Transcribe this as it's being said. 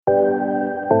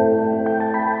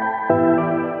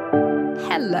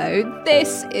So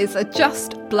this is a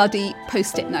Just Bloody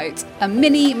Post-it note, a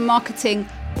mini marketing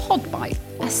pod bite,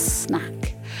 a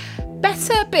snack.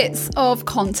 Better bits of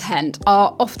content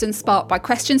are often sparked by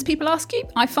questions people ask you,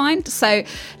 I find. So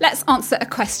let's answer a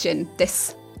question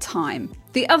this time.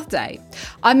 The other day,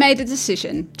 I made a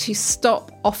decision to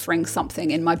stop offering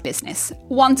something in my business,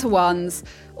 one-to-ones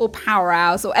or power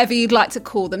hours, or whatever you'd like to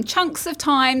call them, chunks of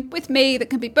time with me that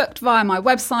can be booked via my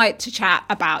website to chat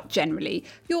about generally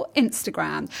your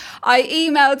Instagram. I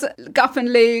emailed Gup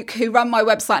and Luke, who run my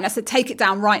website, and I said, take it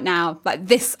down right now. Like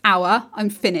this hour, I'm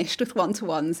finished with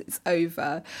one-to-ones. It's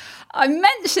over. I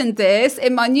mentioned this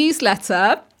in my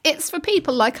newsletter. It's for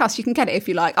people like us. You can get it if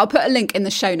you like. I'll put a link in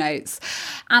the show notes.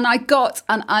 And I got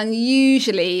an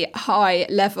unusually high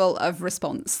level of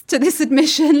response to this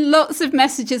admission. Lots of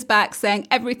messages back saying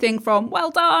everything from well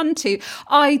done to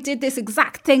I did this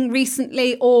exact thing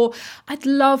recently, or I'd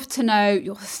love to know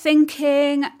your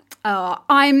thinking.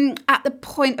 I'm at the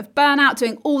point of burnout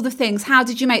doing all the things. How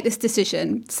did you make this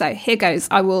decision? So here goes.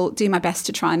 I will do my best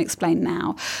to try and explain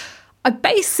now. I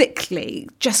basically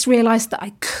just realised that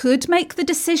I could make the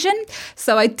decision,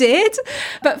 so I did.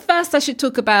 But first I should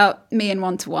talk about me and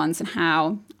one-to-ones and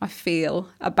how I feel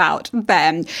about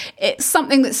them. It's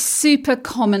something that's super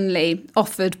commonly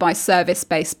offered by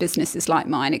service-based businesses like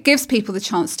mine. It gives people the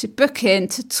chance to book in,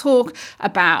 to talk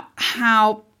about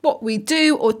how what we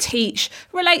do or teach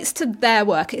relates to their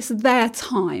work. It's their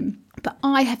time. But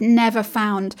I have never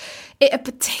found it a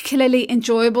particularly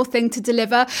enjoyable thing to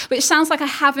deliver, which sounds like I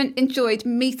haven't enjoyed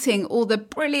meeting all the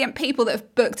brilliant people that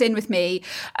have booked in with me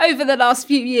over the last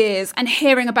few years and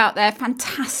hearing about their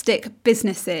fantastic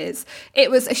businesses.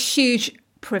 It was a huge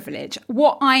privilege.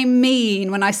 What I mean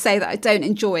when I say that I don't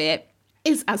enjoy it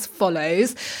is as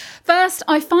follows. First,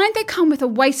 I find they come with a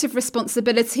weight of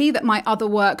responsibility that my other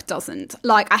work doesn't.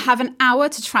 Like I have an hour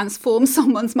to transform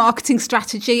someone's marketing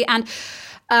strategy, and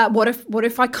what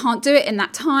if I can't do it in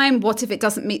that time? What if it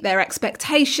doesn't meet their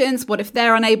expectations? What if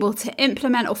they're unable to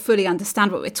implement or fully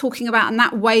understand what we're talking about? And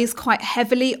that weighs quite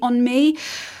heavily on me.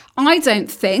 I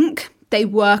don't think they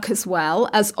work as well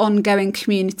as ongoing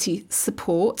community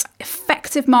support.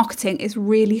 Effective marketing is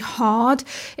really hard.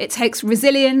 It takes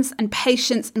resilience and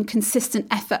patience and consistent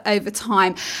effort over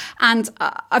time. And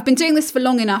I've been doing this for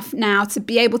long enough now to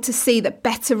be able to see that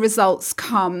better results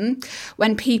come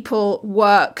when people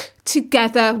work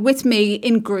together with me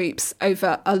in groups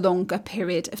over a longer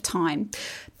period of time.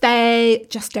 They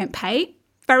just don't pay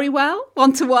very well,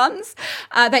 one-to-ones.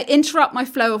 They interrupt my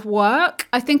flow of work.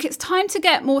 I think it's time to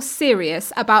get more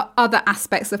serious about other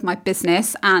aspects of my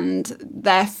business, and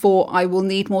therefore I will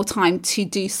need more time to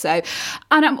do so.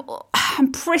 And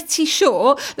I'm pretty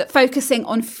sure that focusing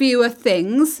on fewer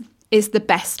things is the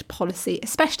best policy,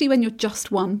 especially when you're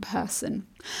just one person.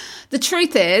 The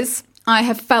truth is, I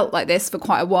have felt like this for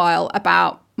quite a while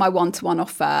about my one-to-one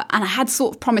offer, and I had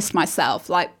sort of promised myself,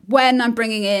 like, when I'm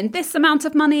bringing in this amount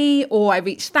of money or I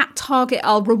reach that target,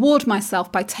 I'll reward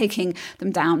myself by taking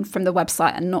them down from the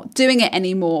website and not doing it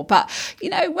anymore. But you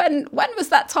know, when was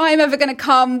that time ever going to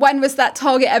come? When was that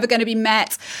target ever going to be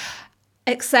met?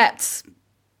 Except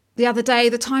the other day,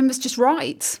 the time was just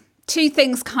right. Two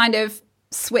things kind of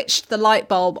switched the light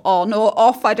bulb on or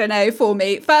off, I don't know, for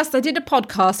me. First, I did a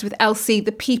podcast with Elsie,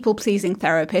 the people-pleasing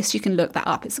therapist. You can look that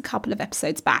up. It's a couple of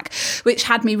episodes back, which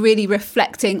had me really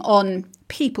reflecting on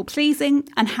people-pleasing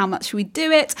and how much we do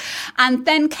it. And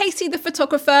then Katie, the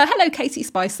photographer, hello, Katie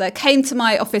Spicer, came to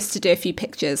my office to do a few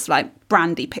pictures, like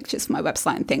brandy pictures for my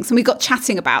website and things. And we got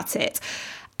chatting about it.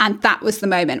 And that was the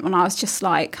moment when I was just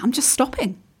like, I'm just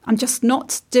stopping. I'm just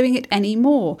not doing it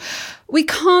anymore. We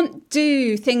can't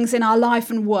do things in our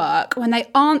life and work when they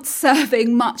aren't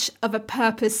serving much of a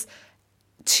purpose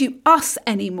to us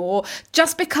anymore,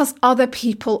 just because other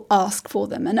people ask for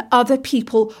them and other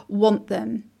people want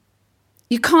them.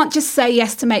 You can't just say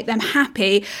yes to make them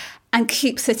happy and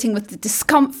keep sitting with the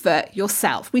discomfort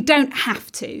yourself. We don't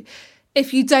have to.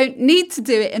 If you don't need to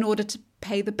do it in order to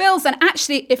pay the bills, and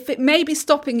actually if it may be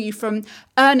stopping you from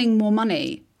earning more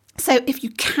money, so if you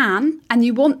can and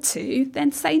you want to,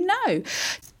 then say no.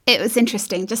 It was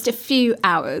interesting. Just a few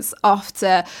hours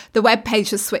after the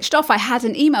webpage was switched off, I had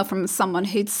an email from someone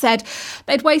who'd said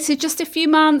they'd waited just a few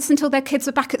months until their kids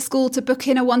were back at school to book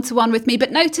in a one-to-one with me,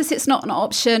 but notice it's not an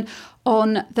option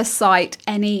on the site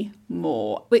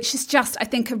anymore, which is just, I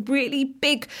think, a really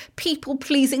big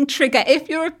people-pleasing trigger. If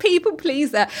you're a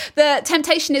people-pleaser, the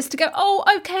temptation is to go, oh,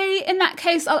 okay, in that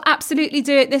case, I'll absolutely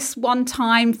do it this one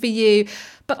time for you.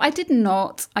 But I did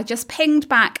not. I just pinged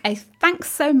back a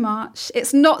thanks so much.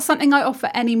 It's not something I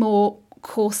offer anymore.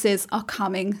 courses are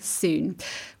coming soon.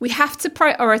 We have to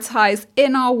prioritise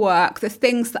in our work the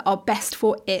things that are best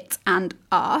for it and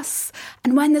us.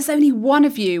 And when there's only one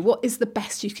of you, what is the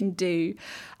best you can do?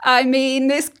 I mean,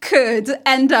 this could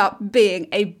end up being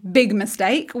a big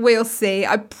mistake. We'll see.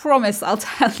 I promise I'll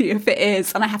tell you if it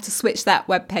is, and I have to switch that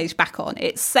webpage back on.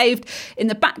 It's saved in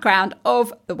the background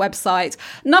of the website.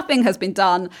 Nothing has been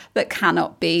done that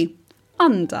cannot be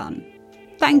undone.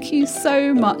 Thank you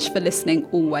so much for listening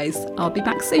always. I'll be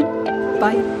back soon.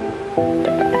 Bye.